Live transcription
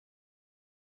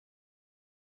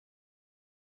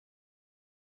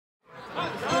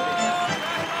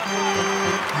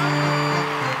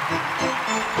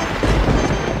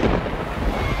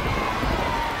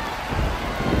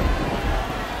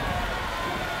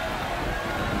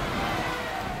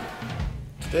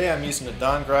Today I'm using a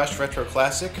Don Grosh Retro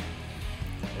Classic,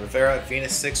 Rivera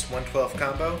Venus 6 112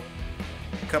 combo,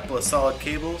 a couple of solid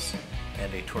cables,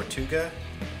 and a Tortuga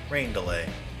rain delay.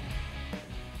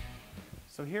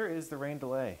 So here is the rain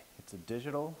delay. It's a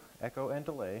digital echo and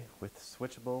delay with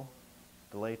switchable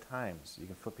delay times you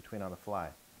can flip between on the fly.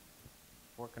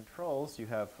 For controls, you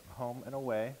have home and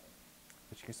away,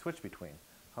 which you can switch between.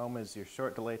 Home is your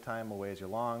short delay time, away is your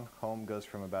long. Home goes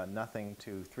from about nothing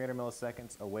to 300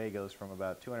 milliseconds, away goes from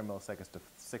about 200 milliseconds to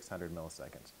 600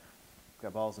 milliseconds. You've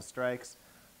got balls and strikes.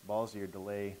 Balls are your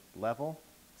delay level.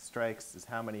 Strikes is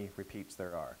how many repeats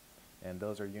there are. And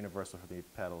those are universal for the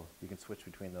pedal. You can switch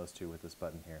between those two with this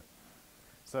button here.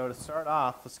 So to start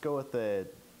off, let's go with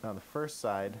on the first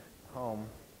side, home,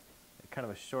 kind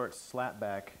of a short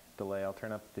slapback delay. I'll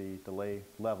turn up the delay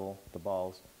level, the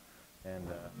balls, and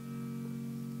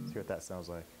see what that sounds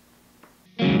like.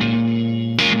 You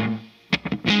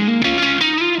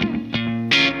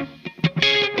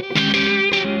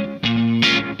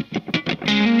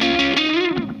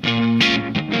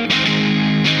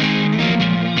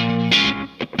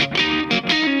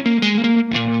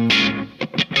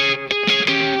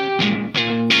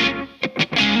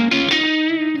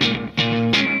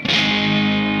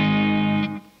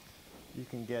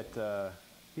can get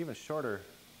even shorter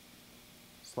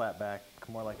slapback,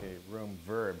 more like a room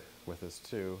verb with this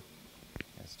too.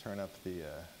 Let's turn up the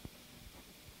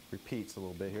repeats a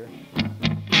little bit here.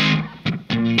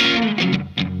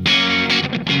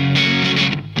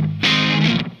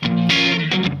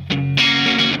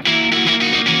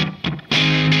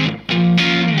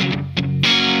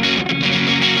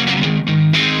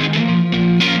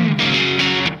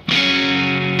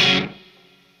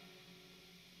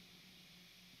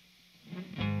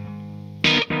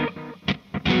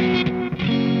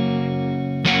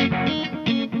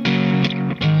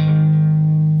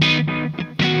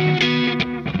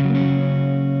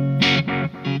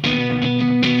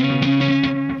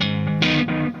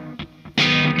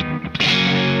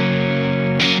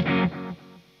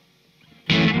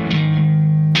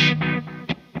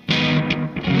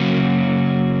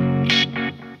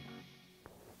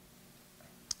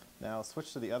 Now I'll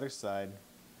switch to the other side,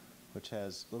 which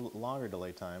has a little longer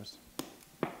delay times.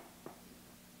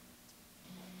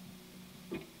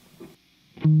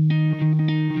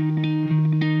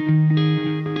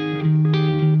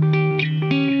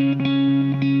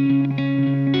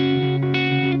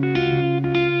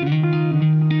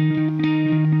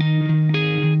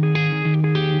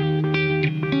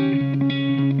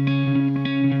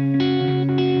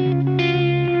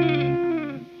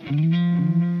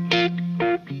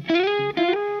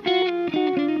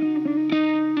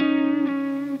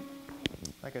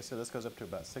 Like I said, this goes up to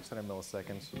about 600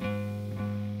 milliseconds.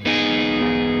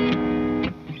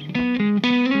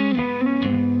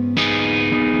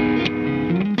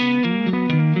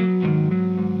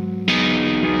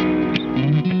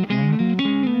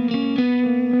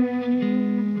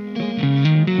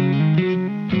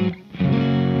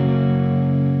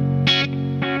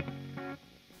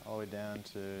 All the way down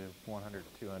to 100,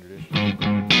 200-ish.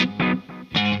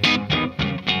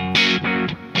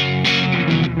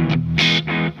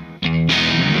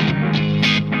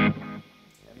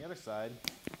 Side,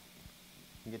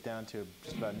 you can get down to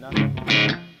just about nothing.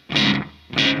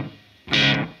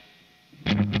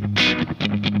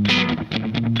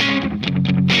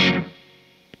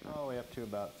 All the way up to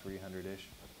about 300-ish.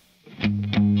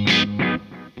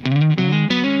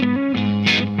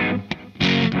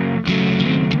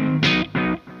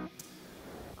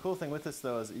 Cool thing with this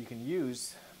though is that you can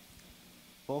use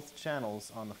both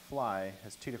channels on the fly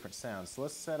as two different sounds. So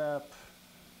let's set up,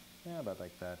 about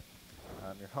like that.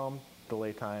 Your home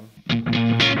delay time.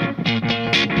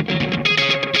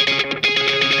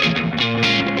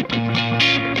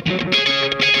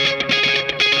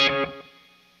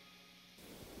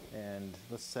 And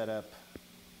let's set up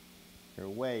your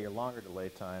away, your longer delay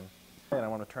time. And I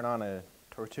want to turn on a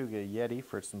Tortuga Yeti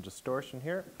for some distortion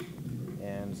here.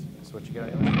 And that's what you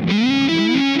get on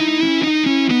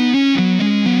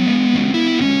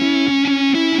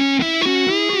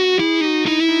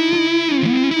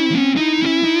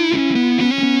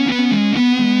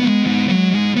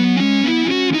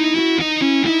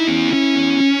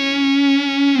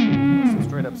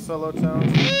solo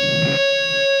tones.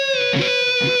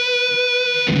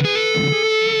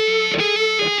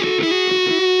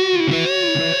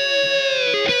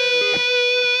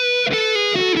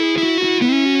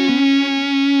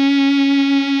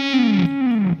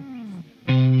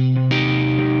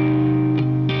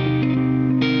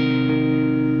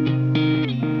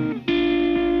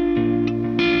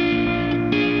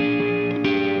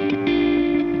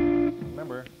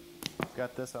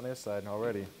 this on this side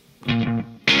already.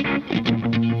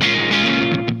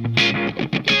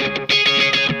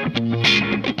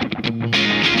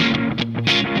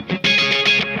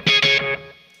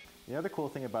 The other cool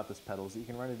thing about this pedal is that you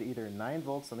can run it at either 9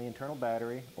 volts on the internal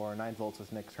battery or 9 volts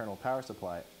with an external power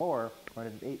supply, or run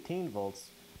it at 18 volts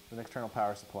with an external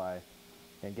power supply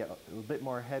and get a little bit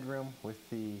more headroom with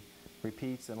the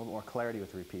repeats and a little more clarity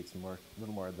with the repeats and a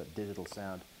little more of the digital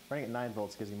sound. Running at 9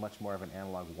 volts gives you much more of an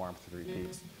analog warmth to the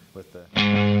repeats with the...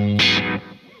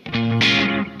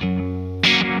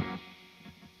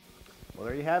 Well,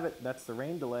 there you have it. That's the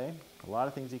rain delay. A lot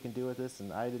of things you can do with this,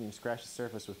 and I didn't even scratch the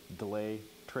surface with delay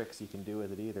tricks you can do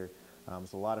with it either.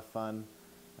 It's a lot of fun,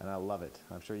 and I love it.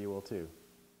 I'm sure you will too.